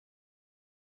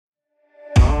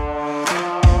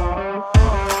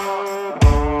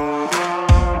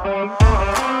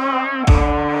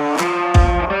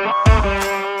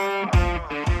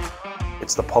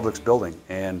it's the public's building,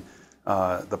 and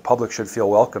the public should feel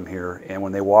welcome here. And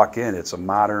when they walk in, it's a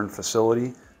modern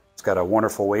facility. It's got a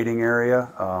wonderful waiting area,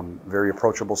 very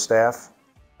approachable staff.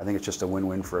 I think it's just a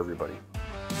win-win for everybody.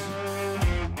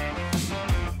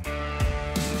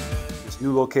 This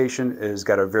new location has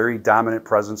got a very dominant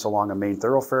presence along a main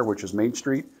thoroughfare, which is Main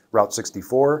Street, Route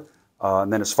 64.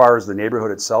 And then as far as the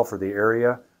neighborhood itself or the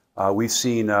area, we've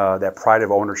seen that pride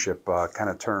of ownership kind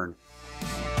of turn.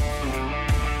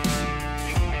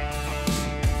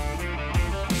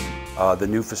 The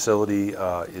new facility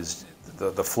is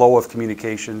the flow of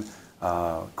communication,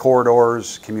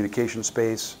 corridors, communication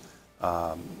space,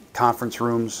 conference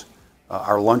rooms,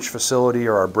 our lunch facility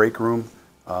or our break room.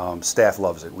 Staff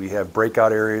loves it. We have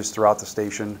breakout areas throughout the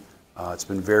station. It's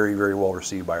been very, very well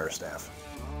received by our staff.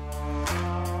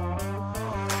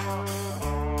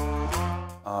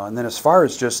 And then as far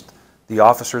as just the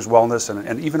officers' wellness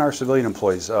and even our civilian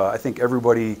employees, I think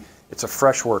everybody, it's a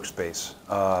fresh workspace.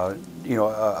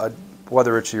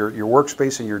 Whether it's your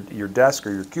workspace and your desk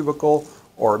or your cubicle,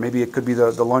 or maybe it could be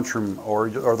the lunchroom or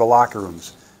the locker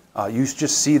rooms. You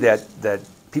just see that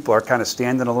people are kind of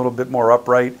standing a little bit more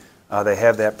upright. They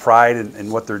have that pride in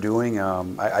what they're doing.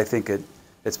 I think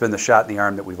it's been the shot in the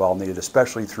arm that we've all needed,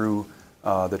 especially through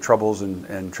the troubles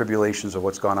and tribulations of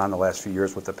what's gone on the last few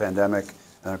years with the pandemic,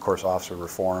 and of course officer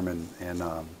reform and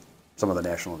some of the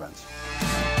national events.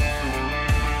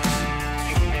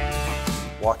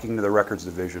 Walking to the records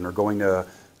division or going to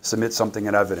submit something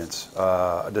in evidence,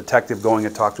 a detective going to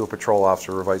talk to a patrol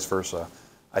officer or vice versa.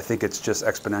 I think it's just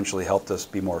exponentially helped us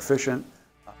be more efficient.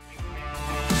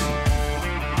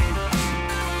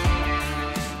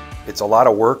 It's a lot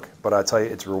of work, but I tell you,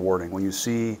 it's rewarding. When you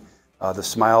see the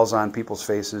smiles on people's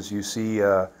faces, you see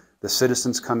the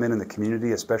citizens come in the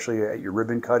community, especially at your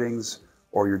ribbon cuttings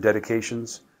or your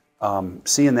dedications,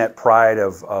 seeing that pride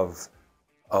of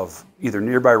either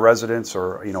nearby residents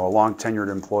or a long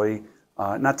tenured employee.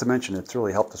 Not to mention, it's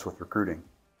really helped us with recruiting.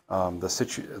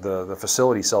 The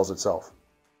facility sells itself.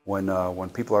 When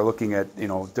people are looking at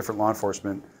different law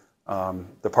enforcement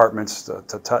departments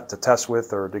to test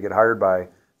with or to get hired by,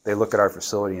 they look at our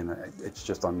facility and it's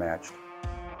just unmatched.